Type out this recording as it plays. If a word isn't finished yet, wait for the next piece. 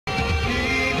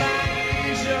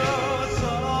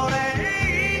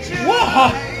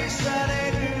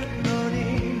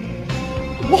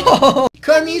Whoa!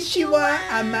 Konnichiwa!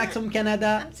 I'm Max from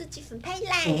Canada. I'm Sujy from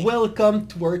Thailand. Welcome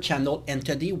to our channel, and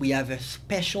today we have a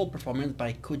special performance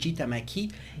by Koji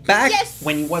Tamaki back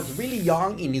when he was really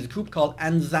young in his group called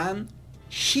Anzen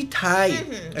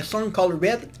Chitai. A song called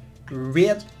Red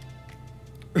Wine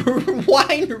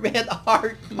Red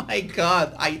Heart. My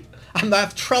god, I'm gonna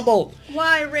have trouble.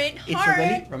 Why Red Heart? It's a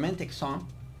really romantic song.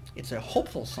 It's a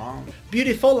hopeful song.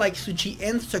 Beautiful like Sujy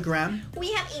Instagram.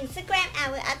 We have Instagram,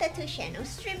 our other two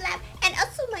channels, Streamlab, and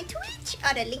also my Twitch.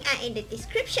 All the links are in the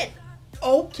description.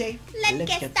 Okay, let's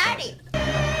get started.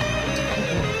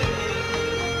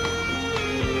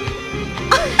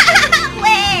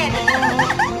 Wait!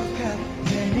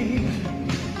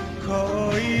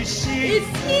 It's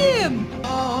him!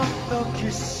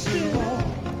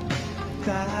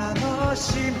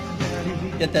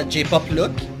 Get that J-pop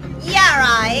look. Yeah,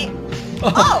 right.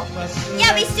 Oh,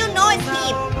 yeah, we still know it's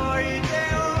him.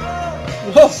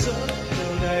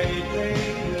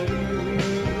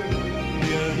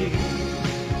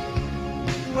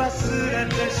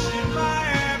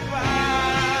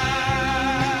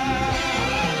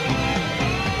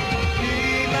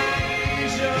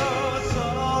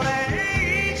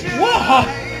 Whoa.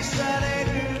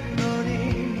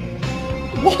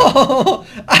 Whoa!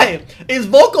 His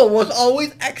vocal was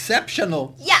always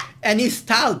exceptional. Yeah. And his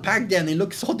style back then, it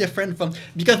looks so different from...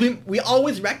 Because we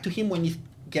always react to him when he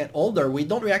get older. We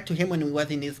don't react to him when he was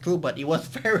in his group, but he was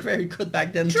very, very good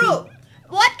back then. True. Too.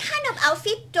 What kind of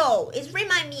outfit though? It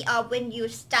reminds me of when you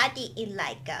study in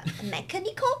like a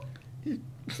mechanical?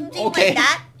 Something like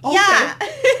that. Okay. Yeah.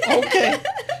 Okay.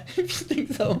 I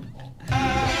think so.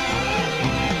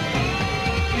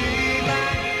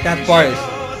 That part is...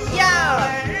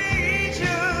 Yeah.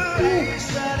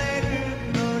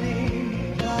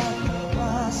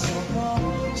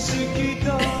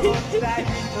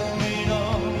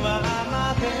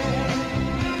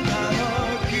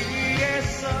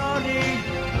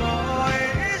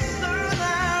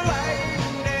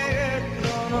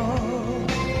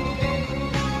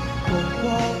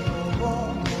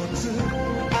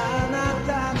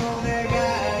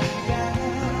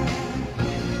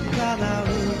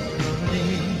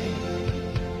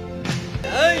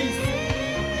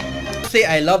 Say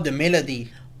I love the melody.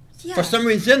 Yeah. For some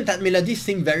reason, that melody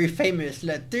seemed very famous.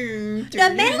 Like, the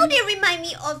melody remind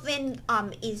me of when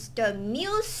is the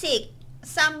music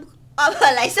some of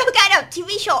like some kind of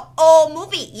TV show or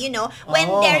movie, you know, when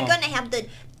they're gonna have the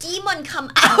demon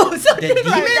come out. The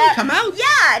demon come out?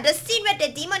 Yeah, the scene where the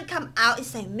demon come out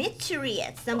is like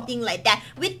mysterious, something like that,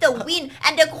 with the wind,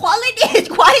 and the quality is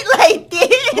quite like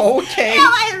this. Okay.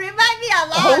 Yeah, it remind me a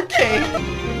lot. Okay.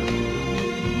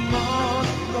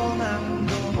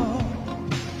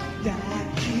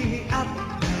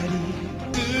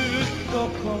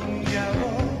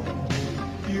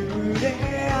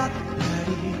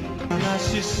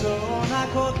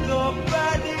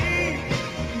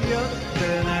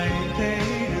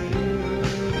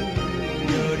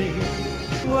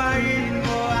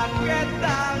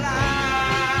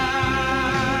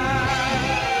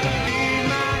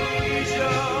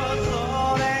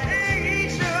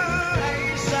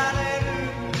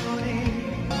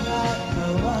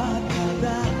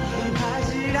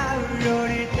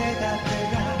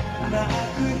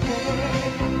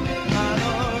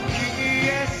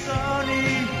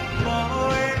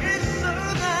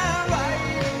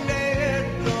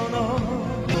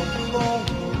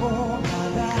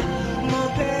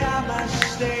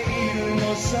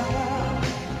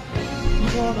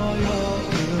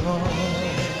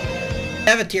 I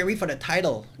have a theory for the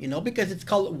title, you know, because it's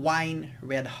called Wine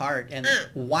Red Heart, and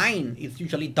wine is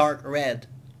usually dark red.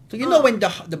 So you know when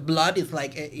the blood is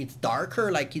like it's darker,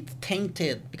 like it's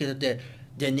tainted because of the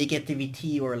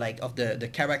negativity or like of the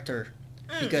character,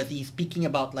 because he's speaking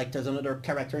about like there's another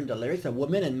character in the lyrics, a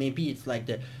woman, and maybe it's like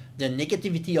the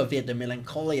negativity of it, the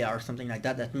melancholia or something like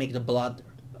that, that makes the blood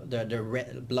the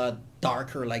red blood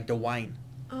darker like the wine.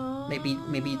 Maybe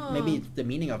it's the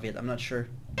meaning of it. I'm not sure.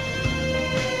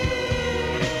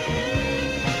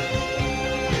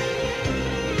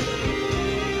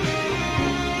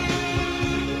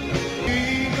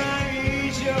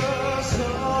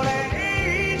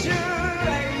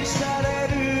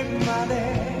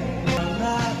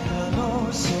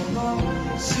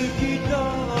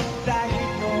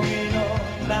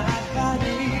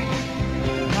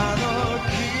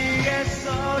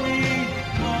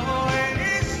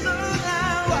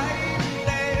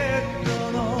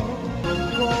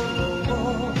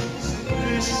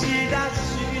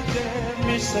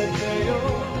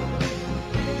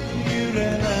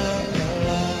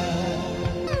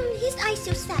 His eyes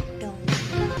still sad though.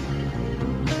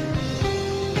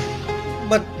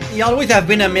 But he always have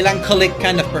been a melancholic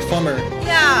kind of performer.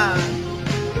 Yeah.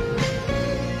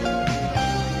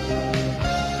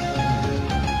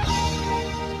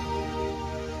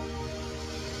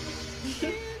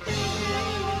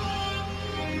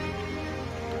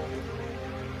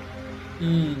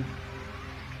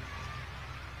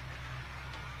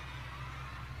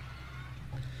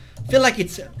 Feel like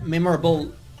it's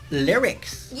memorable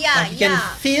lyrics. Yeah, like you can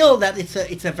yeah. feel that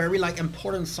it's a very like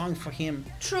important song for him.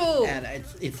 True. And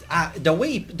it's the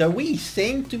way he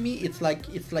sing to me, it's like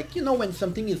you know when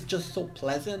something is just so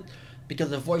pleasant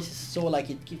because the voice is so like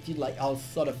it gives you like all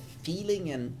sort of feeling,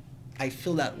 and I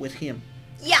feel that with him.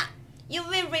 Yeah. You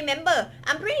will remember.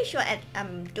 I'm pretty sure at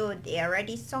though they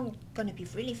already song gonna be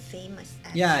really famous.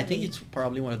 Actually. Yeah, I think it's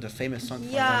probably one of the famous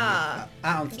songs. Yeah.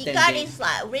 Outstanding. Because it's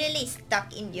like really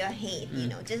stuck in your head. You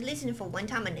know, just listen for one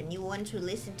time and then you want to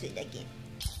listen to it again.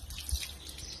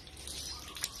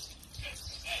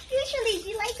 Usually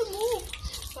she likes to move,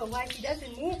 but why she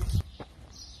doesn't move?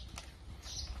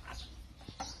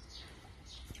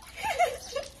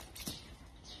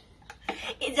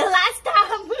 It's the last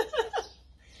time.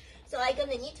 So I'm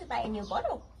gonna need to buy a new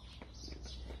bottle.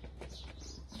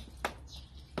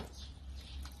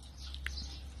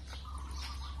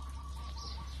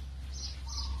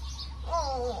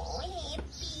 Oh,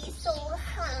 happy, so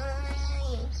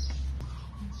high.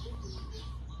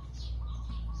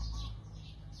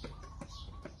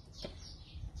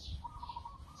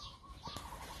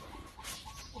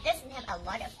 It doesn't have a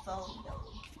lot of foam though.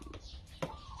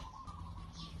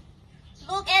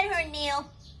 Look at her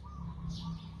nail.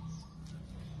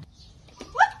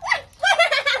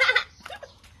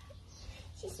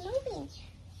 She's moving.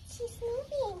 She's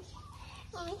moving.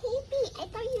 Oh, Hippie, I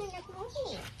thought you were not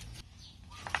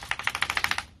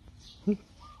moving.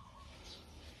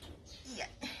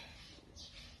 Yeah.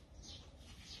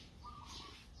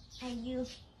 Are you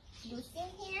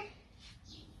losing here?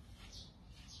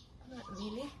 Not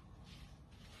really.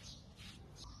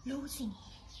 Losing.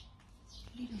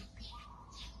 Little bit.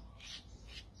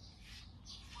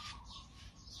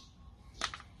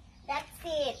 That's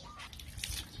it.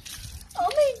 Oh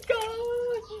my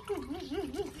god!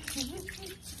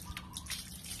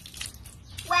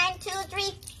 1, 2, 3.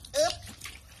 Oop.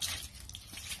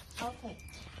 Okay.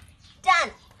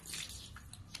 Done.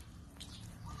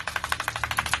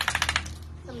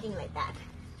 Something like that.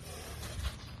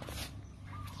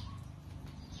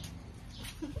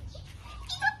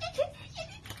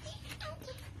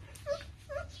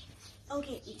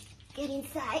 Okay, get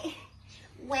inside.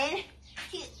 1,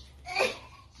 2.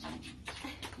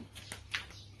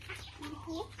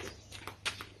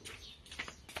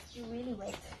 You're really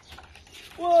wet.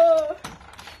 Whoa!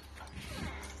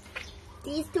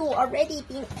 These two already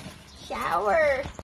been showered.